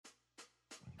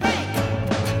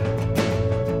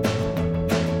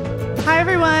Hi,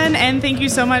 everyone, and thank you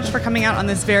so much for coming out on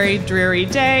this very dreary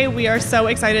day. We are so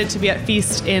excited to be at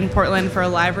Feast in Portland for a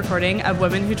live recording of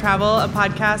Women Who Travel, a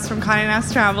podcast from Condé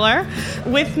Nast Traveler.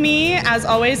 With me, as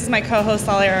always, is my co-host,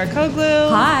 Saleh Arakoglu.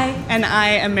 Hi. And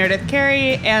I am Meredith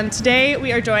Carey, and today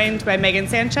we are joined by Megan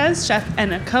Sanchez, chef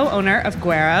and a co-owner of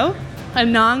Guero,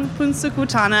 and Nong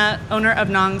Punsukutana, owner of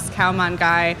Nong's Khao Man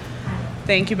Gai.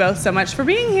 Thank you both so much for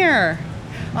being here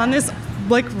on this,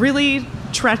 really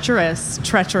treacherous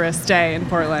day in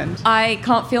Portland. I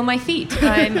can't feel my feet.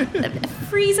 I'm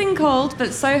freezing cold,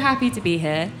 but so happy to be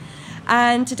here.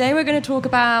 And today we're going to talk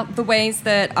about the ways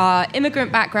that our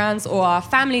immigrant backgrounds or our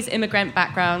family's immigrant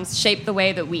backgrounds shape the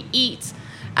way that we eat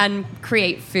and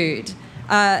create food.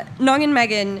 Nong and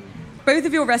Megan, both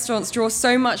of your restaurants draw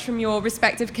so much from your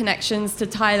respective connections to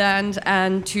Thailand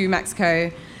and to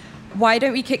Mexico. Why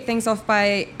don't we kick things off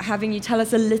by having you tell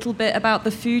us a little bit about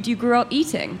the food you grew up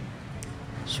eating?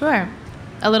 Sure.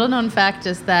 A little known fact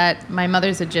is that my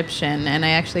mother's Egyptian, and I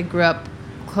actually grew up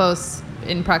close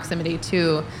in proximity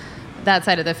to that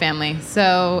side of the family.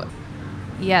 So,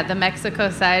 yeah, the Mexico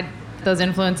side, those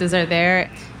influences are there.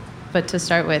 But to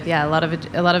start with, yeah, a lot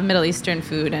of Middle Eastern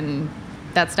food and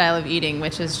that style of eating,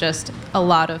 which is just a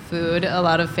lot of food, a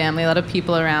lot of family, a lot of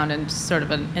people around, and just sort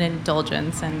of an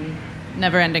indulgence and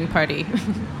never-ending party.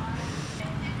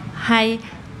 Hi.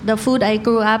 The food I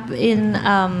grew up in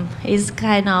is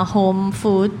kind of home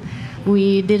food.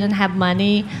 We didn't have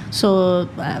money, so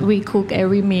we cook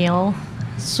every meal.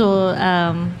 So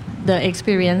the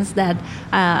experience that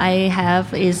I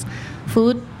have is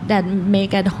food that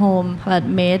make at home but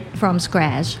made from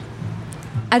scratch.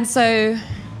 And so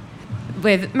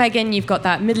with Megan, you've got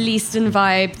that Middle Eastern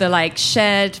vibe, the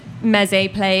shared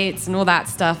meze plates and all that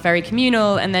stuff, very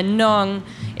communal. And then Nong,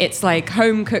 it's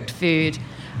home cooked food.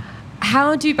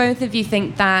 How do both of you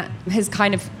think that has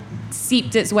kind of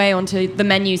seeped its way onto the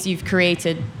menus you've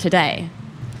created today?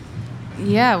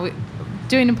 Yeah,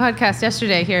 doing a podcast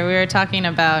yesterday here, we were talking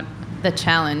about the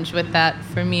challenge with that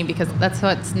for me, because that's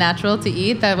what's natural to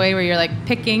eat, that way where you're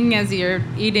picking as you're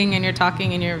eating and you're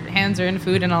talking and your hands are in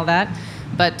food and all that.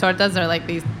 But tortas are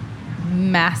these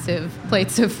massive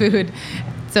plates of food.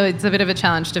 So it's a bit of a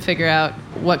challenge to figure out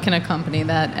what can accompany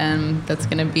that, and that's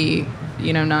going to be,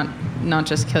 not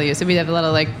just kill you. So we have a lot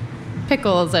of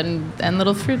pickles and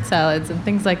little fruit salads and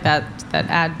things like that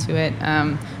add to it.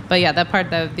 But yeah, that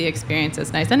part of the experience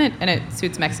is nice, and it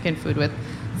suits Mexican food with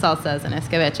salsas and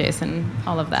escabeches and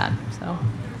all of that.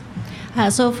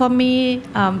 So for me,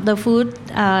 the food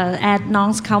at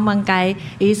Nong's Khao Man Gai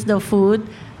is the food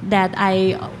that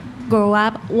I grow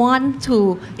up want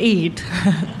to eat.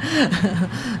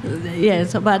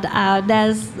 Yes, but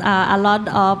there's a lot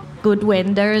of good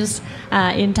vendors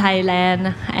in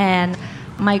Thailand, and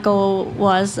my goal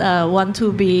was want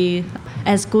to be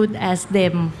as good as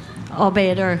them or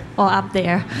better or up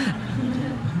there.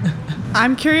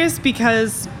 I'm curious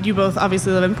because you both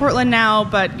obviously live in Portland now,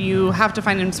 but you have to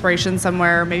find inspiration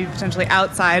somewhere, maybe potentially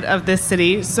outside of this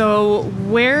city. So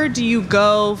where do you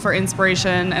go for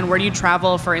inspiration, and where do you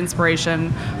travel for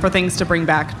inspiration for things to bring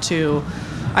back to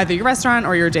either your restaurant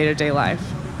or your day-to-day life?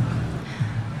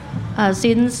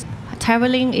 Since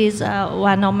traveling is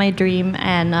one of my dreams,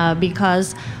 and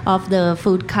because of the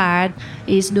food cart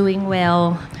is doing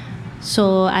well,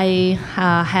 so I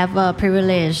have a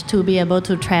privilege to be able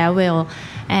to travel.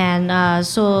 And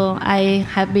so I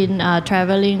have been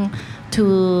traveling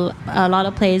to a lot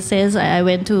of places. I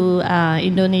went to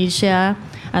Indonesia,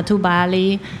 to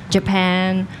Bali,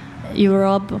 Japan,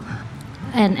 Europe,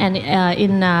 and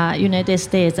in United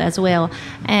States as well.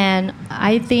 And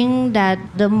I think that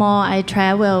the more I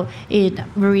travel, it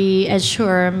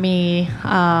reassures me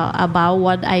about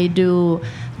what I do.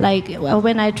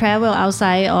 When I travel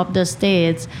outside of the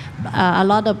States, a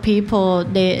lot of people,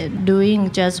 they doing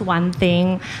just one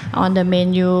thing on the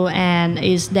menu, and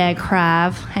it's their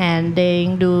craft, and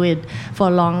they do it for a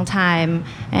long time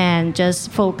and just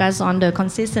focus on the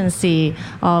consistency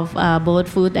of both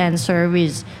food and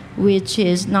service, which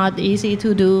is not easy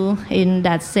to do in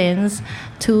that sense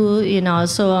too,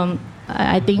 so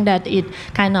I think that it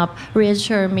kind of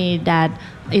reassures me that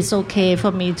it's okay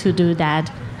for me to do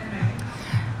that.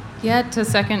 Yeah, to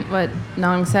second what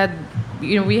Nong said,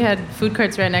 we had food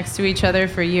carts right next to each other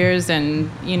for years, and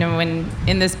when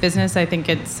in this business, I think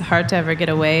it's hard to ever get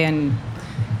away, and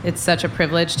it's such a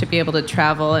privilege to be able to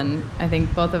travel. And I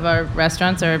think both of our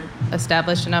restaurants are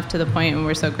established enough to the point where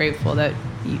we're so grateful that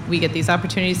we get these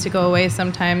opportunities to go away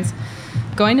sometimes.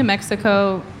 Going to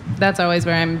Mexico, that's always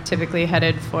where I'm typically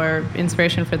headed for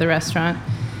inspiration for the restaurant.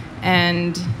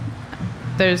 And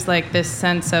there's this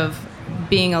sense of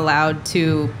being allowed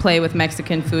to play with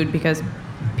Mexican food, because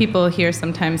people here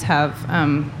sometimes have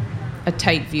a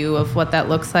tight view of what that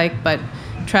looks like, but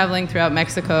traveling throughout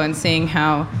Mexico and seeing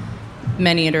how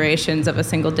many iterations of a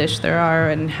single dish there are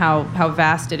and how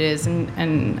vast it is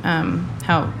and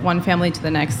how one family to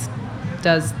the next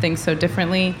does things so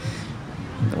differently.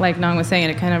 Like Nong was saying,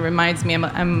 it kind of reminds me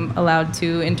I'm allowed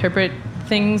to interpret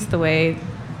things the way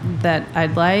that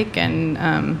I'd like and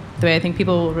the way I think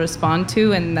people will respond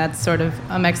to, and that's sort of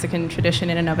a Mexican tradition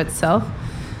in and of itself.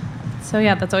 So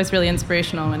yeah, that's always really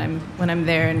inspirational when I'm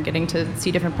there and getting to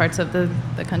see different parts of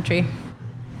the country.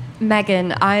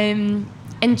 Megan, I'm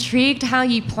intrigued how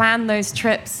you plan those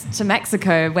trips to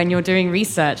Mexico when you're doing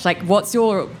research. Like, what's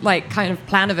your kind of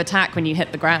plan of attack when you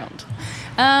hit the ground?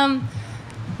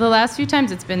 The last few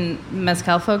times it's been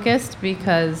mezcal focused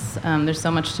because there's so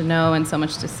much to know and so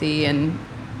much to see, and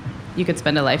you could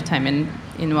spend a lifetime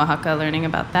in Oaxaca learning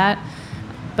about that.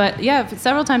 But yeah,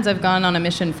 several times I've gone on a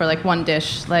mission for like one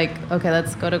dish, like, okay,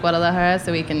 let's go to Guadalajara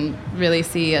so we can really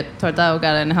see a torta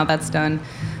ahogada and how that's done.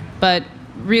 But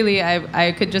really,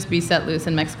 I could just be set loose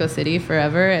in Mexico City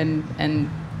forever and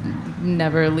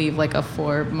never leave like a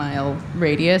 4-mile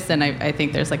radius, and I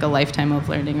think there's like a lifetime of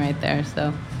learning right there.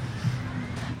 So,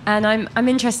 and I'm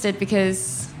interested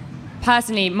because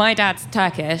personally, my dad's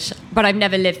Turkish, but I've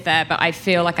never lived there. But I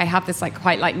feel like I have this like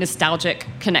quite like nostalgic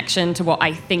connection to what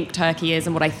I think Turkey is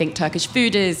and what I think Turkish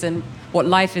food is and what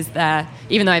life is there,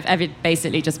 even though I've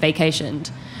basically just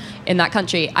vacationed in that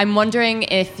country. I'm wondering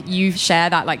if you share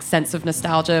that like sense of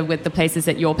nostalgia with the places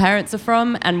that your parents are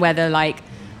from, and whether like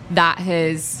that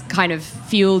has kind of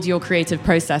fueled your creative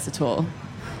process at all.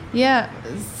 Yeah,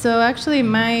 so actually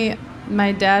my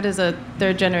dad is a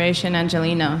third-generation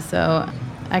Angelino, so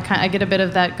I get a bit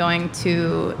of that going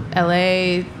to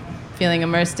LA, feeling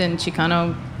immersed in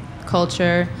Chicano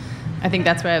culture. I think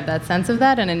that's where I have that sense of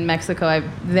that. And in Mexico, I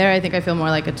think I feel more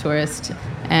like a tourist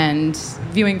and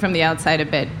viewing from the outside a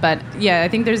bit. But yeah, I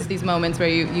think there's these moments where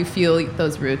you feel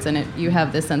those roots and you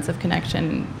have this sense of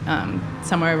connection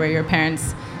somewhere where your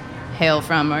parents hail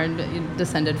from or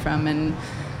descended from.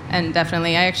 And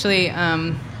definitely, I actually,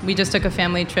 we just took a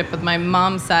family trip with my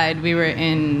mom's side. We were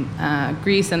in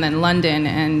Greece and then London,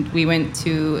 and we went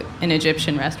to an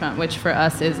Egyptian restaurant, which for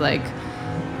us is like,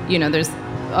 there's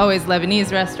always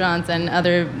Lebanese restaurants and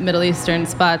other Middle Eastern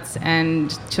spots,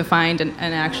 and to find an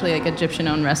actually like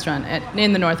Egyptian-owned restaurant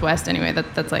in the Northwest anyway,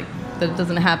 that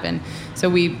doesn't happen. So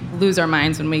we lose our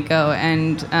minds when we go,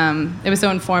 and it was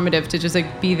so informative to just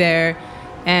like be there.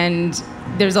 And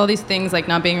there's all these things like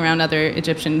not being around other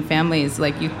Egyptian families,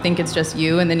 like you think it's just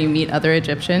you, and then you meet other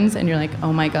Egyptians and you're like,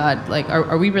 oh my God, like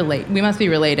are we related? We must be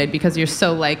related because you're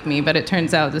so like me. But it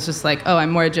turns out it's just like, oh,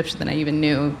 I'm more Egyptian than I even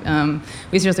knew.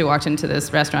 We seriously walked into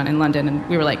this restaurant in London and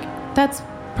we were like, that's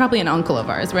probably an uncle of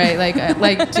ours, right?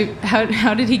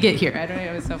 How did he get here? I don't know,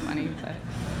 it was so funny. But.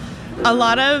 A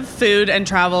lot of food and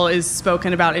travel is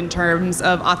spoken about in terms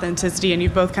of authenticity, and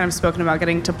you've both kind of spoken about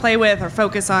getting to play with or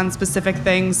focus on specific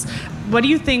things. What do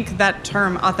you think that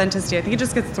term authenticity, I think it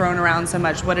just gets thrown around so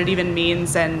much, what it even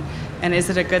means, and is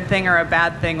it a good thing or a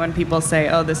bad thing when people say,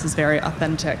 oh, this is very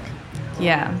authentic?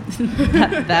 Yeah,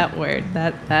 that word,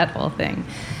 that whole thing.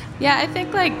 Yeah, I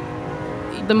think like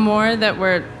the more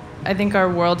that I think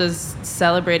our world is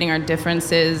celebrating our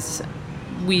differences,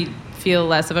 we feel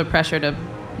less of a pressure to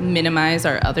minimize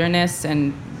our otherness,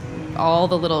 and all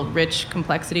the little rich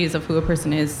complexities of who a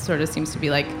person is sort of seems to be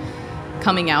like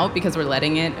coming out because we're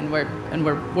letting it, and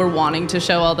we're wanting to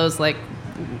show all those like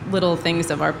little things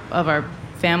of our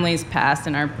family's past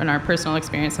and our personal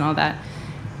experience and all that.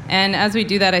 And as we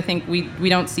do that, I think we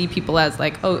don't see people as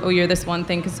like, oh, you're this one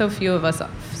thing, because so few of us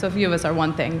are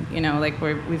one thing, like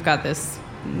we've got this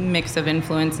mix of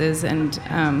influences, and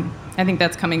I think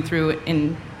that's coming through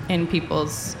in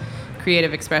people's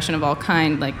creative expression of all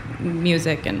kind, like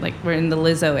music, and like we're in the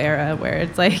Lizzo era where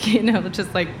it's like,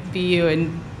 just like be you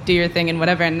and do your thing and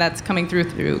whatever, and that's coming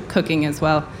through cooking as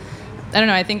well. I don't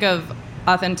know, I think of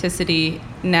authenticity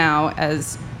now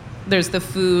as there's the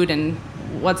food and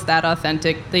what's that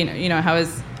authentic, how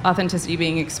is authenticity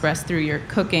being expressed through your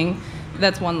cooking?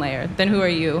 That's one layer. Then who are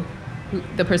you,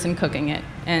 the person cooking it,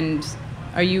 and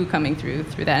are you coming through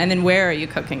that? And then where are you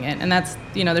cooking it? And that's,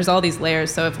 there's all these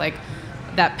layers. So if like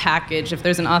that package, if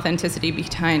there's an authenticity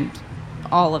behind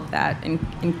all of that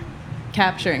and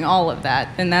capturing all of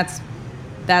that, then that's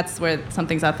where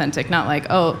something's authentic, not like,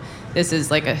 oh, this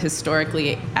is like a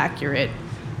historically accurate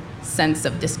sense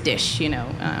of this dish,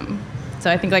 So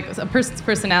I think like a person's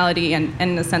personality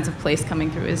and the sense of place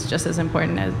coming through is just as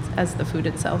important as the food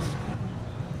itself.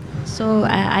 So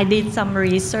I did some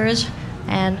research,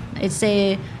 and it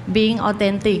say being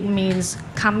authentic means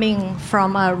coming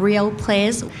from a real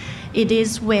place. it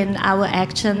is when our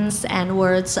actions and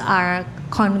words are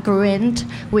congruent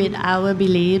with our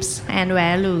beliefs and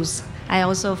values. I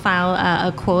also found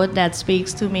a quote that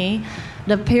speaks to me.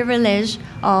 The privilege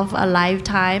of a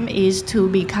lifetime is to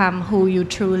become who you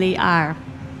truly are.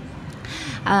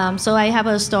 So I have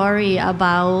a story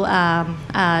about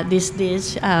this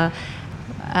dish.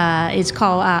 It's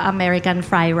called American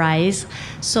fried rice.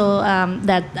 So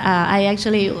that I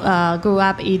actually grew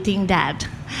up eating that,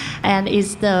 and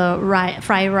it's the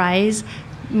fried rice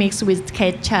mixed with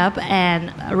ketchup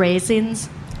and raisins,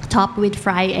 topped with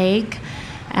fried egg,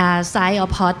 side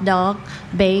of hot dog,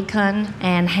 bacon,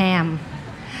 and ham.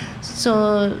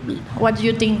 So, what do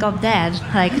you think of that?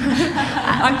 Like,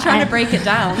 I'm trying to break it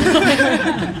down.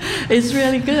 It's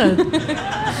really good,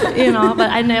 But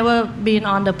I never been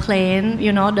on the plane.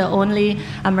 The only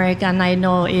American I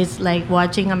know is like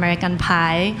watching American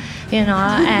Pie, and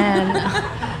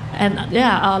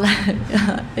yeah,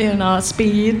 all,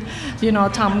 Speed,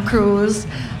 Tom Cruise,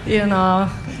 Keanu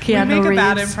We make Reeves. a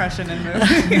bad impression in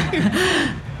movies.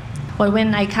 But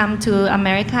when I come to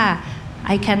America,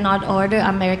 I cannot order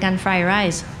American fried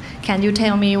rice. Can you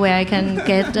tell me where I can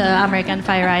get American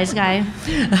fried rice, guy?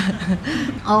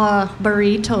 Or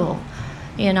burrito,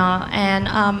 And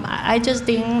I just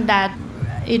think that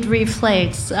it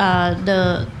reflects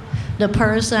the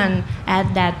person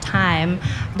at that time.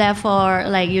 Therefore,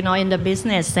 in the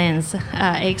business sense,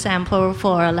 example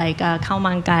for khao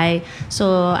man gai.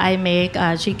 So I make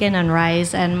chicken and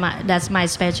rice, and that's my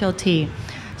specialty.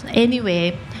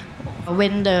 Anyway,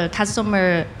 when the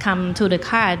customer come to the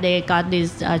car, they got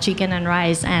this chicken and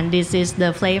rice, and this is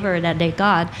the flavor that they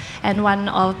got. And one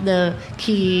of the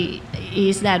key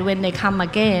is that when they come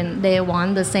again, they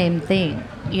want the same thing,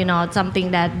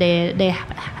 something that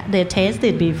they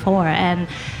tasted before.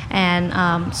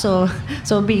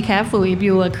 So be careful if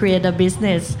you create a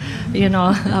business,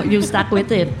 you stuck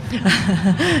with it,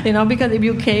 because if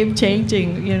you keep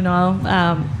changing,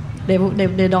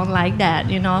 they don't like that,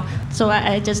 So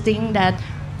I just think that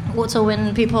also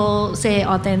when people say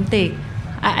authentic,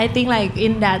 I think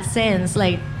in that sense,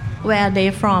 where are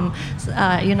they from?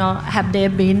 Have they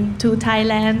been to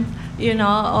Thailand?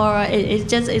 Or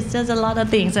it's just a lot of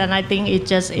things, and I think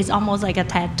it's almost like a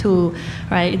tattoo,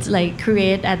 right? It's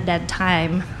create at that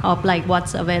time of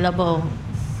what's available.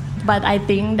 But I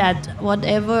think that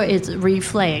whatever it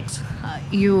reflects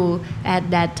you at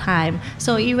that time.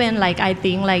 So even I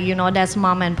think that's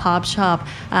mom and pop shop,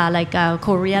 a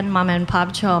Korean mom and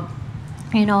pop shop.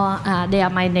 They are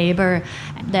my neighbor.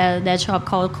 Their shop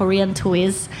called Korean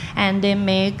Twist, and they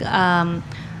make a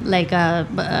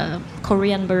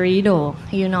Korean burrito.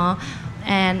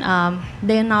 And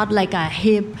they're not a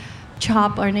hip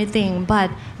shop or anything,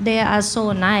 but they are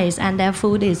so nice, and their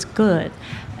food is good.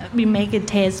 We make it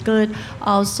taste good.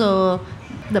 Also,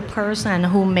 the person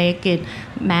who make it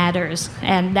matters,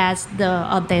 and that's the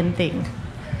authentic.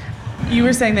 You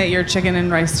were saying that your chicken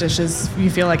and rice dishes, you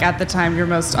feel like at the time your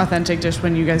most authentic dish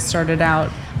when you guys started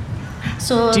out.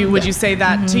 So Would you say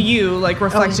that to you,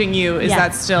 reflecting you, is yeah.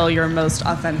 that still your most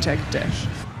authentic dish?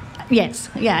 Yes,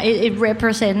 yeah, it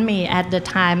represents me at the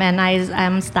time, and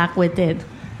I'm stuck with it.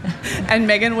 And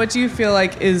Megan, what do you feel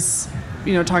like is,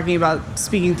 talking about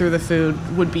speaking through the food,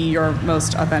 would be your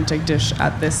most authentic dish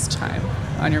at this time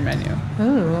on your menu?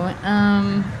 Ooh,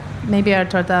 maybe our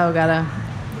torta ahogada.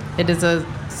 It is a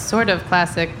sort of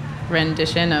classic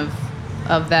rendition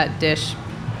of that dish.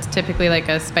 It's typically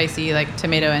a spicy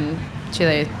tomato and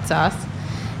chile sauce,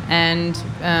 and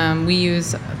we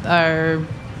use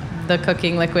the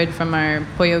cooking liquid from our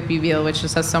pollo pibil, which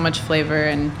just has so much flavor,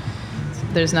 and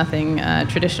there's nothing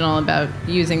traditional about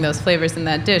using those flavors in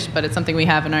that dish, but it's something we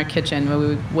have in our kitchen where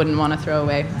we wouldn't want to throw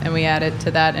away, and we add it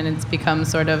to that, and it's become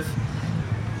sort of,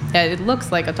 it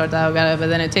looks like a torta ahogada, but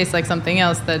then it tastes like something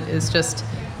else that is just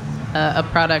a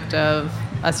product of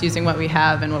us using what we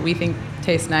have and what we think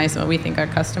tastes nice and what we think our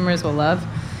customers will love.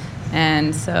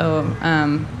 And so,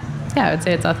 I would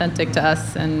say it's authentic to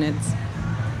us, and it's,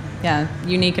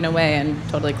 unique in a way and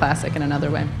totally classic in another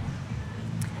way.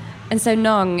 And so,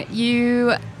 Nong,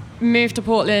 you moved to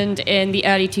Portland in the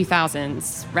early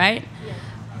 2000s, right? Yeah.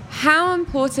 How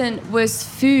important was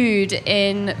food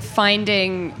in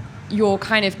finding your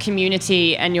kind of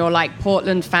community and your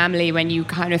Portland family when you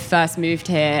kind of first moved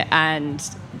here and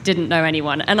didn't know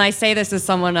anyone? And I say this as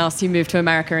someone else who moved to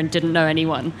America and didn't know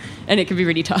anyone, and it can be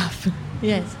really tough.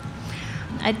 Yes.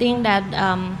 I think that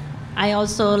I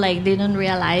also didn't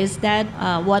realize that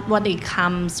what it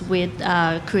comes with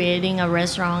creating a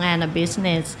restaurant and a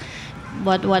business,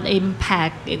 what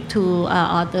impact it to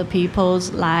other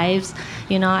people's lives,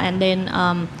 and then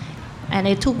and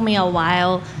it took me a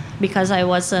while because I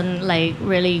wasn't like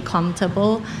really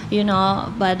comfortable,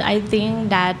 But I think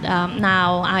that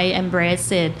now I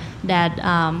embrace it. That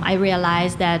I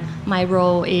realize that my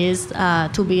role is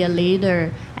to be a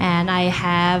leader, and I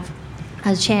have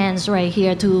a chance right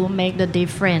here to make the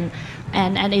difference.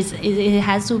 And it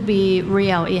has to be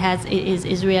real.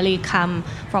 It's really come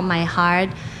from my heart.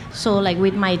 So like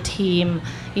with my team,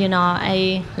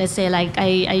 let's say like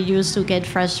I used to get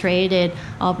frustrated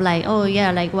of like, oh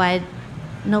yeah, like why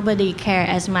nobody care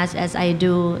as much as I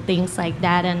do, things like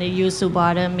that, and it used to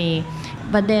bother me.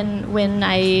 But then when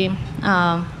I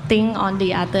think on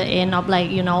the other end of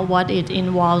like, what it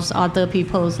involves other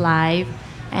people's life,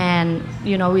 and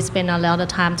we spend a lot of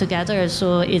time together,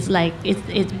 so it's like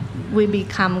we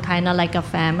become kind of like a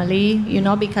family,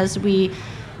 because we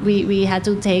had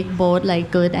to take both like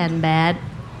good and bad,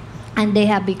 and they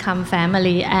have become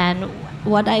family. And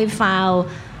what I found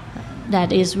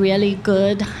that is really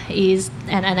good is,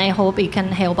 and I hope it can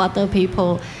help other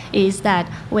people, is that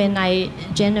when I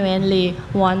genuinely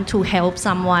want to help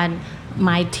someone,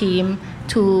 my team,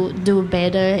 to do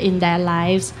better in their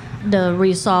lives, the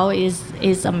result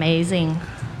is amazing.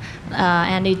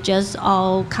 And it just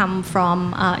all come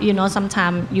from,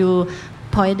 sometimes you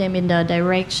point them in the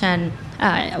direction,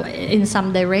 in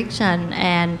some direction,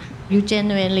 and you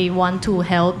genuinely want to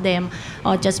help them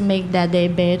or just make their day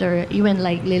better, even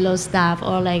like little stuff,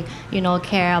 or like,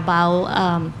 care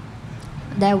about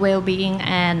their well-being.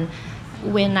 And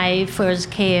when I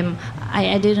first came,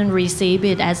 I didn't receive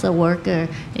it as a worker.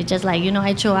 It's just like,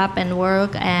 I show up and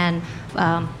work, and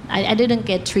I didn't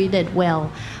get treated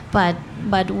well. But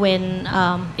when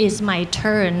it's my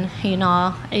turn,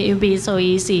 it'll be so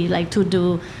easy like to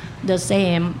do the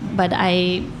same. But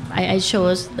I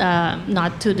chose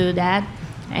not to do that,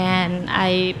 and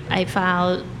I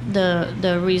found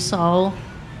the result.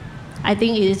 I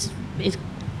think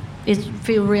it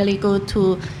feel really good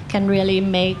to can really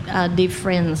make a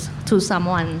difference to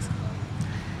someone.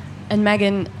 And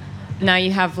Megan, now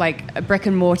you have like a brick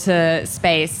and mortar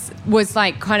space. Was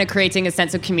like kind of creating a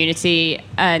sense of community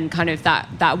and kind of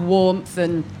that warmth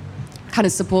and kind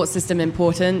of support system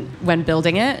important when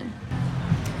building it?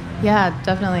 Yeah,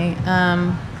 definitely.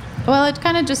 Well, it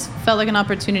kind of just felt like an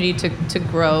opportunity to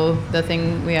grow the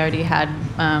thing we already had.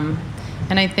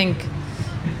 And I think,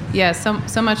 yeah,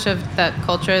 so much of that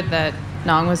culture that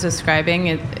Nong was describing,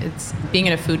 it's being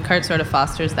in a food cart sort of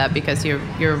fosters that, because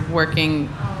you're working,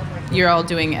 you're all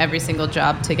doing every single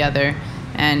job together.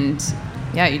 And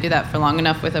yeah, you do that for long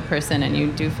enough with a person and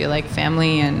you do feel like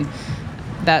family, and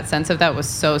that sense of that was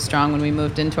so strong when we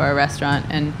moved into our restaurant.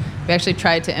 And we actually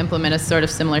tried to implement a sort of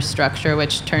similar structure,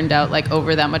 which turned out like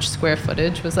over that much square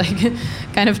footage was like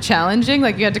kind of challenging.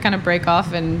 Like you had to kind of break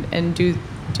off and do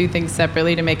things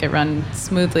separately to make it run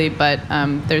smoothly. But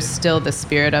there's still the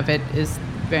spirit of it is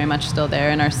very much still there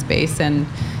in our space. And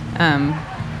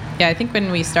yeah, I think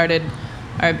when we started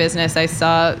our business, I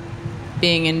saw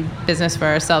being in business for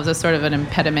ourselves as sort of an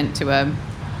impediment to a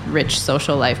rich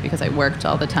social life, because I worked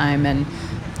all the time. And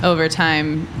over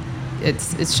time,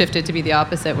 it's shifted to be the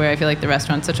opposite, where I feel like the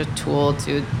restaurant's such a tool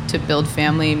to build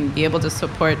family and be able to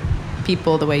support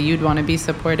people the way you'd want to be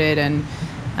supported. And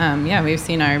yeah, we've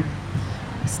seen our,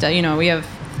 we have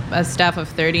a staff of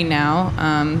 30 now,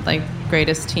 like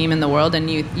greatest team in the world. And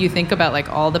you think about like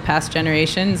all the past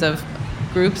generations of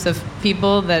groups of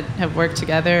people that have worked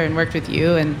together and worked with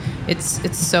you, and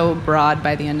it's so broad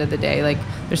by the end of the day. Like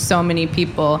there's so many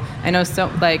people. I know,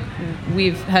 so like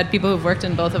we've had people who've worked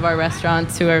in both of our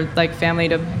restaurants who are like family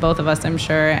to both of us, I'm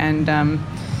sure. And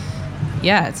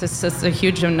yeah, it's just a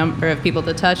huge number of people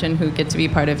to touch and who get to be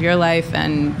part of your life.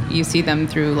 And you see them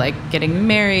through like getting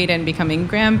married and becoming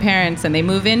grandparents, and they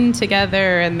move in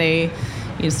together, and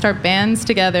you start bands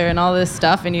together and all this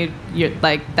stuff. And you're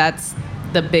like, that's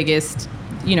the biggest,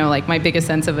 like my biggest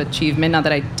sense of achievement. Not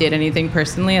that I did anything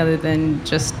personally other than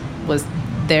just was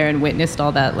there and witnessed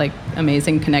all that like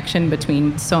amazing connection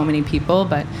between so many people.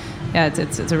 But yeah,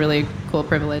 it's a really cool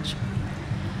privilege.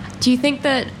 Do you think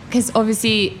that, because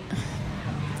obviously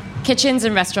kitchens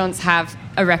and restaurants have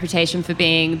a reputation for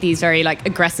being these very like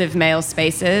aggressive male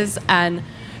spaces, and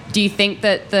do you think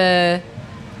that the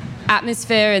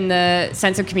atmosphere and the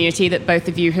sense of community that both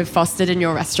of you have fostered in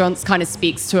your restaurants kind of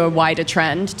speaks to a wider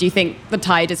trend? Do you think the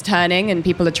tide is turning and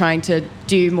people are trying to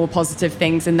do more positive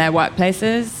things in their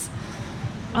workplaces?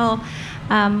 Oh,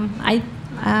 I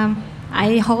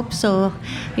hope so.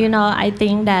 I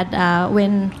think that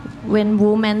when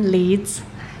woman leads,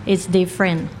 it's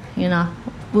different.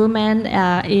 Woman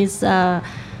is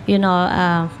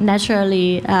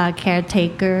naturally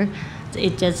caretaker.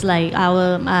 It's just like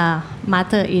our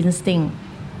mother instinct.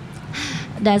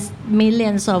 there's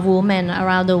millions of women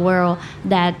around the world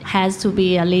that has to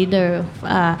be a leader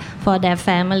for their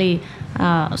family,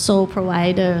 sole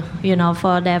provider,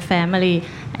 for their family.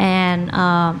 And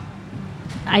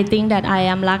I think that I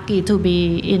am lucky to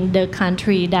be in the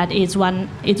country that is one.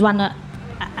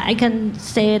 I can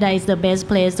say that it's the best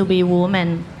place to be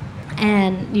woman,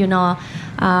 and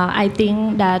I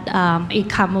think that it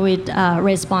comes with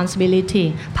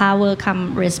responsibility. Power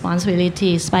comes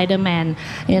responsibility. Spider-Man,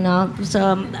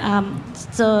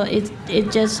 So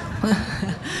it just.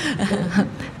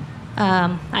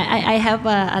 I have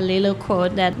a little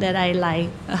quote that I like.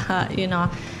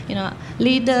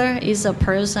 Leader is a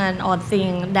person or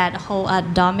thing that hold a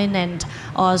dominant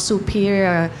or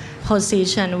superior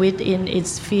position within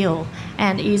its field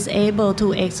and is able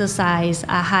to exercise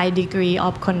a high degree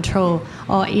of control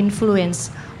or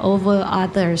influence over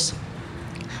others.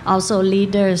 Also,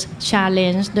 leaders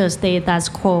challenge the status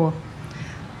quo.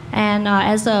 And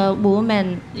as a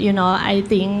woman, I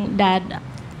think that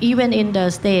even in the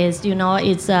States,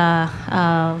 it's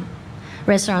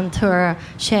restaurateur,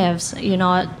 chefs,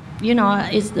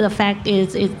 it's the fact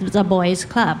is it's a boys'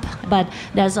 club, but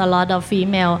there's a lot of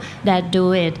female that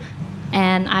do it,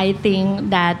 and I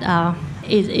think that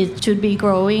it should be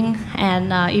growing.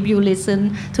 And if you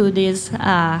listen to this,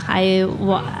 I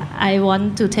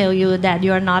want to tell you that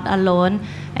you're not alone,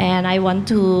 and I want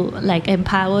to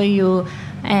empower you,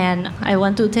 and I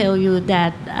want to tell you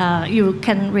that you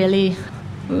can really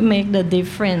make the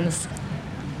difference.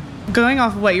 Going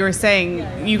off of what you were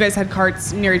saying, you guys had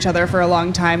carts near each other for a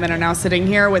long time and are now sitting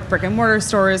here with brick and mortar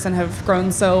stores and have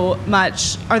grown so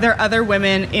much. Are there other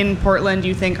women in Portland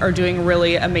you think are doing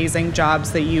really amazing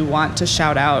jobs that you want to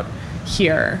shout out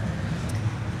here?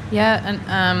 Yeah,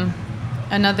 and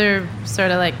another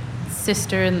sort of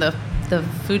sister in the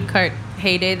food cart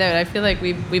heyday that I feel like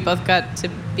we both got to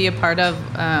be a part of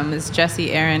is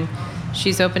Jessie Aaron.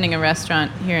 She's opening a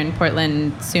restaurant here in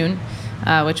Portland soon,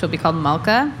 which will be called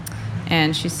Malka.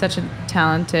 And she's such a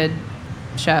talented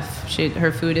chef.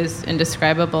 Her food is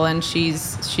indescribable, and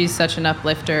she's such an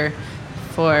uplifter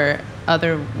for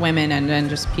other women and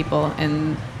just people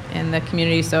in the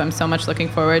community. So I'm so much looking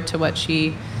forward to what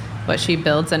she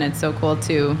builds, and it's so cool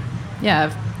to,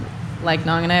 like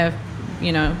Nong and I have,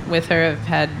 with her, have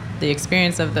had the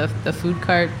experience of the food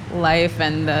cart life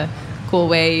and the cool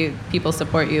way people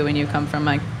support you when you come from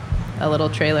a little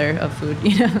trailer of food,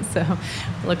 So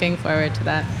looking forward to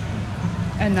that.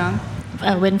 And Nong?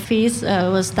 When Feast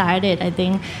was started, I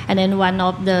think, and then one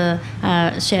of the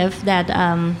chefs that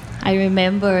I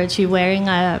remember, she wearing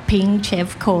a pink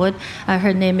chef coat.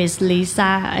 Her name is Lisa,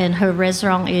 and her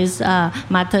restaurant is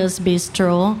Mother's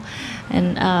Bistro,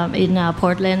 and in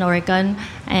Portland, Oregon.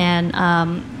 And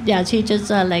she just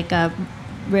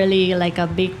really a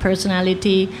big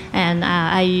personality. And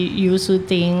I used to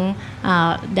think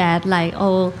that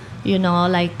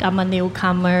I'm a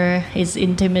newcomer, it's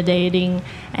intimidating,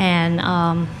 and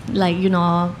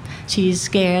she's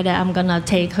scared that I'm gonna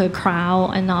take her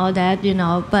crown and all that,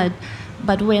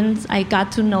 but when I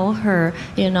got to know her,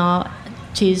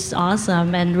 she's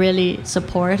awesome and really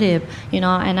supportive,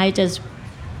 and I just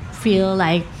feel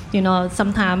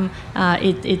sometimes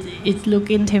it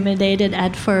look intimidated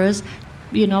at first,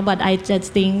 but I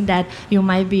just think that you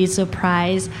might be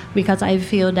surprised, because I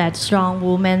feel that strong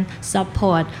women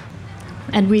support.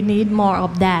 And we need more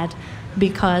of that,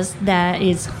 because there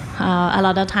is a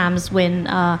lot of times when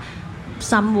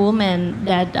some women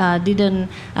that didn't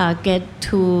get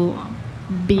to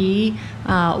be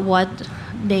what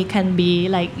they can be,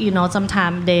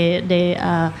 sometimes they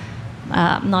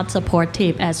not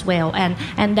supportive as well,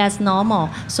 and that's normal.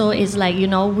 So it's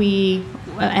we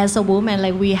as a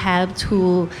woman, we have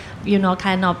to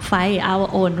kind of fight our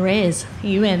own race,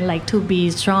 even to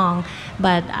be strong.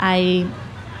 But I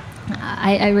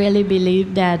really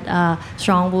believe that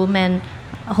strong women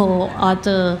hold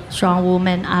other strong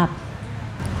women up.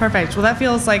 Perfect. Well, that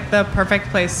feels like the perfect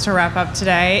place to wrap up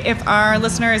today. If our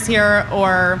listeners here,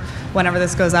 or whenever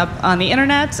this goes up on the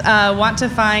internet, want to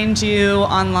find you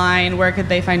online, where could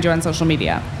they find you on social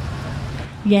media?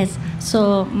 Yes.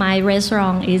 So my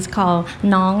restaurant is called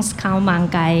Nong's Khao Man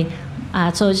Kai.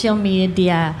 Social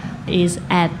media is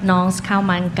at Nong's Khao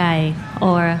Man Kai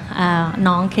or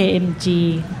Nong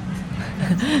KMG.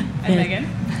 And Megan?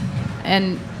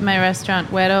 And my restaurant,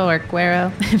 Guero or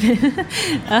Guero,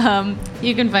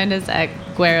 you can find us at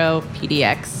Guero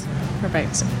PDX.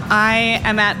 Perfect. I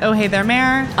am at Oh Hey There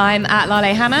Mayor. I'm at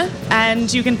Lale Hannah.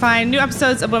 And you can find new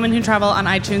episodes of Women Who Travel on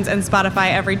iTunes and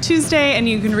Spotify every Tuesday. And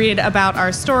you can read about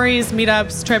our stories,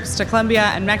 meetups, trips to Colombia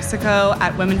and Mexico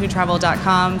at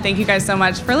womenwhotravel.com. Thank you guys so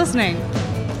much for listening.